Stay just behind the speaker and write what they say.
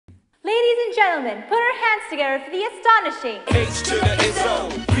and gentlemen, put our hands together for the astonishing H to the ISO,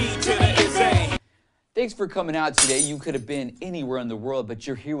 B to the ISA. Thanks for coming out today. You could have been anywhere in the world, but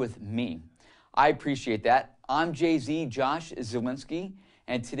you're here with me. I appreciate that. I'm Jay-Z, Josh Zielinski,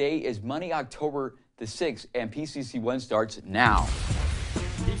 and today is Monday, October the 6th, and PCC ONE starts now.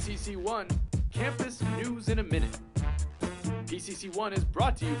 PCC ONE, Campus News in a Minute. PCC ONE is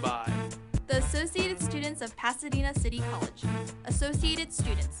brought to you by the Associated Students of Pasadena City College. Associated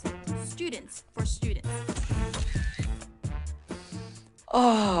Students. Students for students.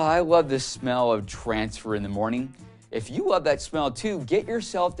 Oh, I love the smell of transfer in the morning. If you love that smell too, get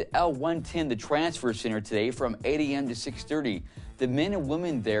yourself to L110, the transfer center today from 8 a.m. to 6:30. The men and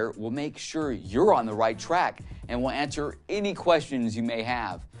women there will make sure you're on the right track and will answer any questions you may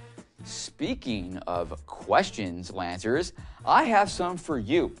have. Speaking of questions, Lancers, I have some for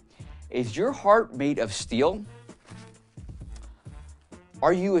you. Is your heart made of steel?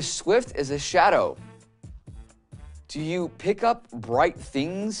 Are you as swift as a shadow? Do you pick up bright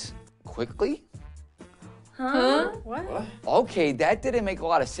things quickly? Huh? What? Okay, that didn't make a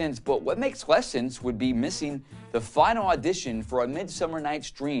lot of sense, but what makes less sense would be missing the final audition for A Midsummer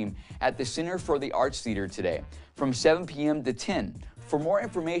Night's Dream at the Center for the Arts Theater today from 7 p.m. to 10. For more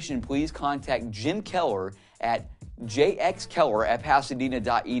information, please contact Jim Keller at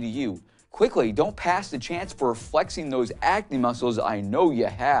jxkeller@pasadena.edu. Quickly, don't pass the chance for flexing those acne muscles I know you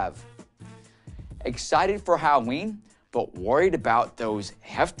have. Excited for Halloween, but worried about those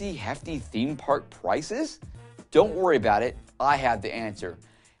hefty theme park prices? Don't worry about it, I have the answer.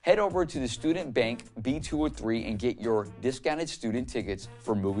 Head over to the Student Bank B203 and get your discounted student tickets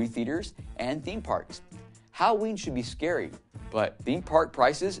for movie theaters and theme parks. Halloween should be scary, but theme park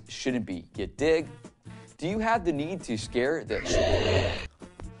prices shouldn't be. Get dig? Do you have the need to scare the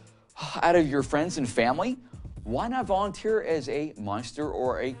out of your friends and family? Why not volunteer as a monster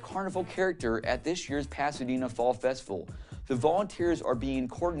or a carnival character at this year's Pasadena Fall Festival? The volunteers are being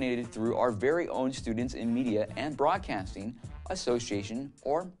coordinated through our very own Students in Media and Broadcasting Association,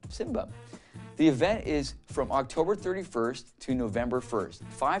 or SIMBA. The event is from October 31st to November 1st,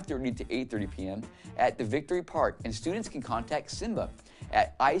 5:30 to 8:30 p.m. at the Victory Park, and students can contact SIMBA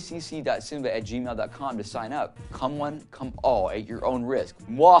at icc.simba@gmail.com to sign up. Come one, come all at your own risk.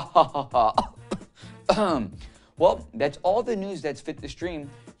 Well, that's all the news that's fit to stream.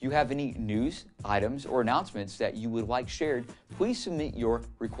 You have any news, items, or announcements that you would like shared, please submit your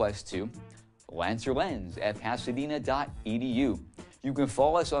request to lancerlens@pasadena.edu. You can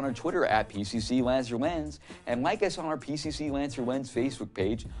follow us on our Twitter at PCC Lancer Lens and like us on our PCC Lancer Lens Facebook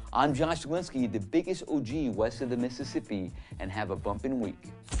page. I'm Josh Zielinski, the biggest OG west of the Mississippi, and have a bumpin' week.